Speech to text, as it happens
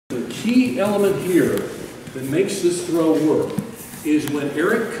key element here that makes this throw work is when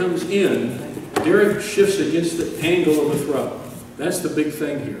Eric comes in, Derek shifts against the angle of the throw. That's the big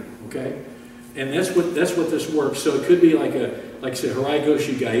thing here, okay? And that's what this works. So it could be like I said, Harai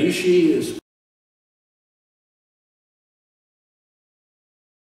Goshi Gaeshi is.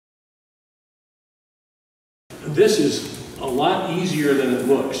 This is a lot easier than it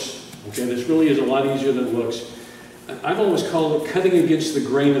looks. Okay, this really is a lot easier than it looks. I've always called it cutting against the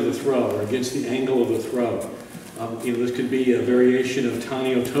grain of the throw, or against the angle of the throw. You know, this could be a variation of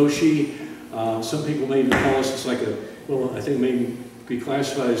Tani Otoshi. Some people may even call this, it's like a, well, I think maybe be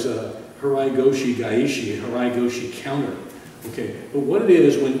classified as a Harai Goshi Gaeshi, a Harai Goshi counter. Okay, but what it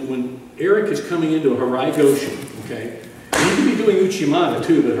is, when Eric is coming into a Harai Goshi, okay, and you can be doing Uchimata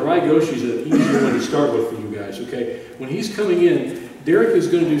too, but Harai Goshi is an easier one to start with for you guys, okay? When he's coming in, Derek is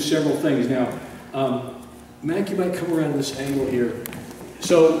going to do several things. Now, Mac, you might come around this angle here.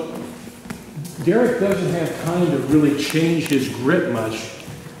 So, Derek doesn't have time to really change his grip much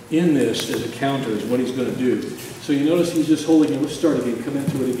in this as a counter is what he's going to do. So you notice he's just holding it. Let's start again, come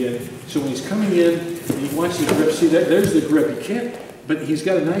into it again. So when he's coming in and he wants his grip, see there's the grip. He can't, but he's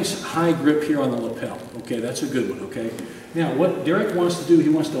got a nice high grip here on the lapel. Okay, that's a good one, okay? Now what Derek wants to do, he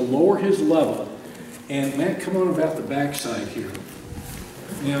wants to lower his level. And Matt, come on about the backside here.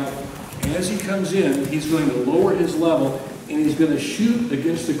 Now, as he comes in, he's going to lower his level and he's going to shoot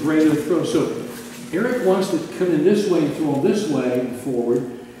against the grain of the throw. So Eric wants to come in this way and throw him this way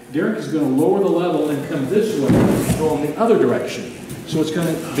forward. Derek is going to lower the level and come this way and throw in the other direction. So it's going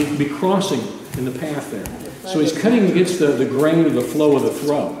to be crossing in the path there. So he's cutting against the grain of the flow of the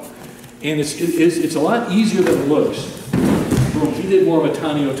throw. And it's a lot easier than it looks. He did more of a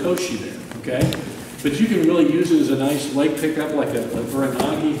Tani Otoshi there, okay? But you can really use it as a nice leg pickup, like a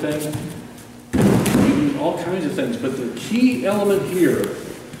Uranagi thing. You can use all kinds of things. But the key element here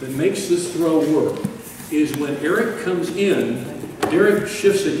that makes this throw work is when Eric comes in, Derek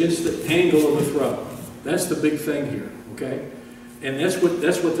shifts against the angle of the throw. That's the big thing here, okay? And that's what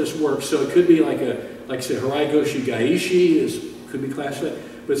this works. So it could be like I said, Harai Goshi Gaeshi could be classified,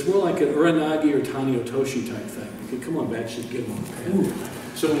 but it's more like an Uranagi or Tani Otoshi type thing. Okay, come on, Batch, get one. Okay?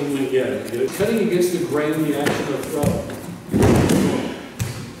 So when cutting against the grain of the action of the throw.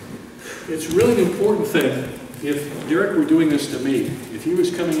 It's really an important thing. If Derek were doing this to me, if he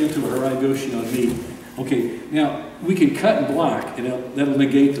was coming into a Harai Goshi on me, okay, now we can cut and block, and that'll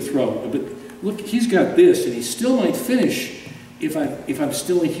negate the throw. But look, he's got this, and he still might finish if I'm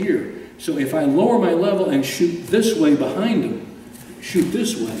still here. So if I lower my level and shoot this way behind him, shoot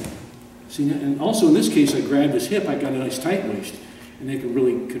this way. See, and also in this case, I grabbed his hip. I got a nice tight waist, and they can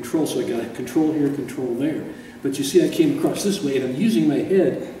really control. So I got control here, control there. But you see, I came across this way, and I'm using my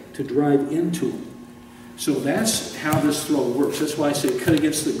head to drive into him. So that's how this throw works. That's why I say cut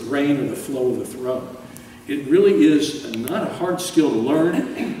against the grain or the flow of the throw. It really is not a hard skill to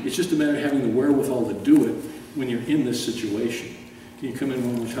learn. It's just a matter of having the wherewithal to do it when you're in this situation. Can you come in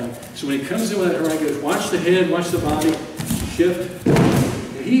one more time? So when he comes in with that Harai Goshi, watch the head, watch the body, shift.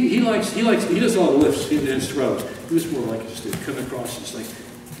 He does all the lifts in his throws. He was more like just come across, it's like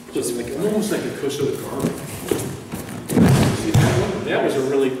almost like a Koso Gari. See, that was a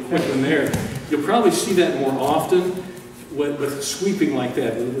really quick one there. You'll probably see that more often with sweeping like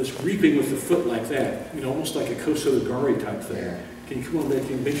that, with reaping with the foot like that. You know, almost like a Koso Gari type thing. Yeah. Can you come on back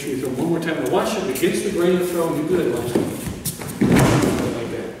and make sure you throw one more time? Now watch it against the grain of the throw and do good last time.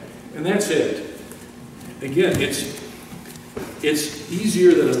 Like that. And that's it. Again, it's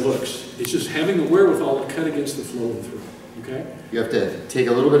easier than it looks. It's just having the wherewithal to cut against the flow of the throw. Okay? You have to take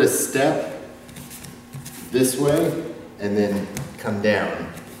a little bit of step this way and then come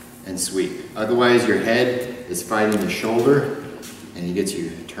down and sweep. Otherwise, your head is fighting the shoulder and he gets you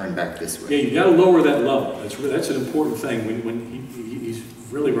turned back this way. Yeah, you got to lower that level. That's an important thing when he's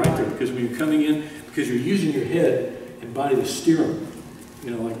really right there, because when you're coming in, because you're using your head and body to steer him.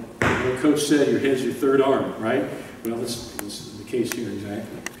 You know, like what Coach said, your head's your third arm, right? Well, that's the case here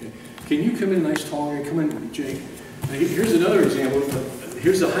exactly. Okay. Can you come in nice tall area? Come in, Jake. Now, here's another example.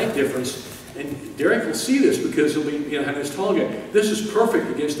 Here's the height difference. And Derek will see this because he'll be having this tall guy. This is perfect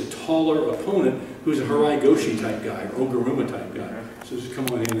against a taller opponent who's a Harai Goshi type guy or Oguruma type guy. So just come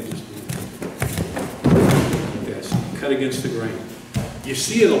on in and just like this. Cut against the grain. You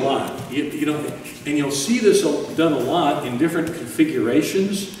see it a lot. You know, and you'll see this done a lot in different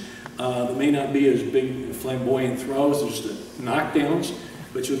configurations. That may not be as big flamboyant throws, there's the knockdowns,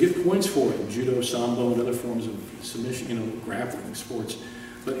 but you'll get points for it in judo, sambo, and other forms of submission, grappling sports.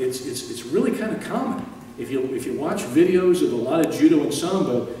 But it's really kind of common. If you watch videos of a lot of judo and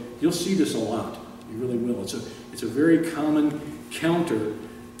sambo, you'll see this a lot. You really will. It's a very common counter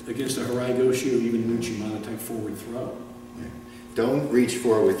against a Harai Goshi or even Uchimata type forward throw. Don't reach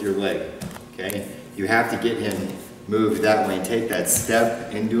forward with your leg, okay? You have to get him moved that way and take that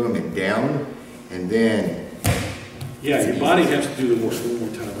step into him and down, and then... Yeah, your body has to do the work. One more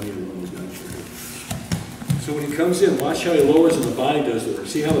time, I need to run those guys. So when he comes in, watch how he lowers and the body does the work.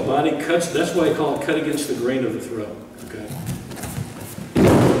 See how the body cuts? That's why I call it cut against the grain of the throw, okay?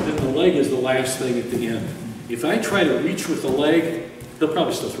 Then the leg is the last thing at the end. If I try to reach with the leg, they'll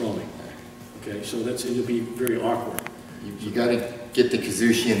probably still throw me. Okay, so it'll be very awkward. You got to get the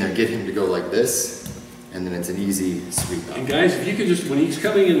Kazushi in there, get him to go like this, and then it's an easy sweep up. And guys, if you could just, when he's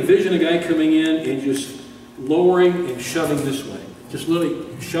coming in, envision a guy coming in and just lowering and shoving this way. Just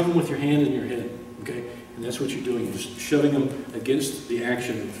literally shove him with your hand in your head, okay? And that's what you're doing. You're just shoving him against the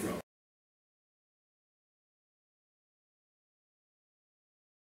action of the throw.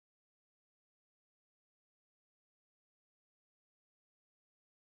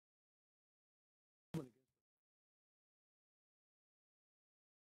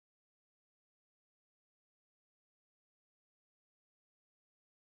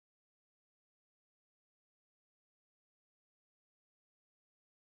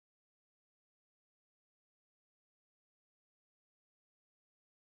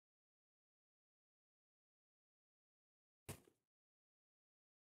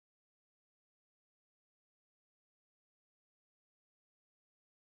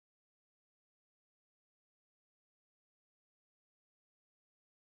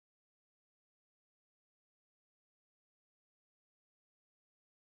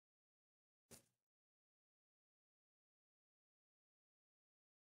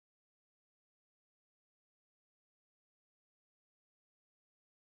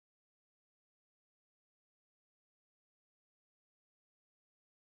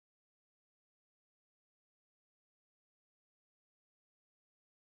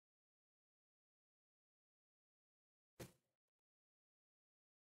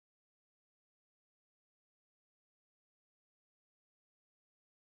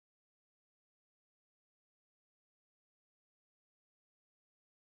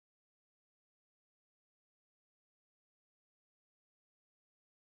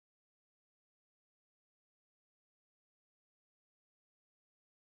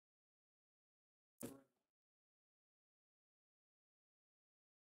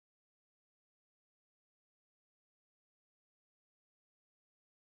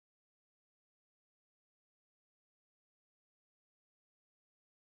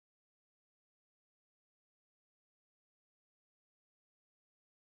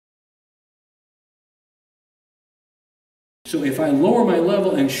 So if I lower my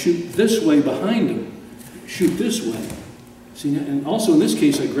level and shoot this way behind him, shoot this way. See, and also in this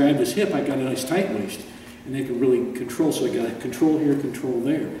case, I grabbed his hip, I got a nice tight waist, and they can really control, so I got control here, control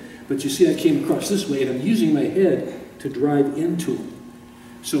there. But you see, I came across this way, and I'm using my head to drive into him.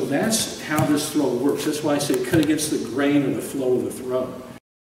 So that's how this throw works. That's why I say cut against the grain or the flow of the throw.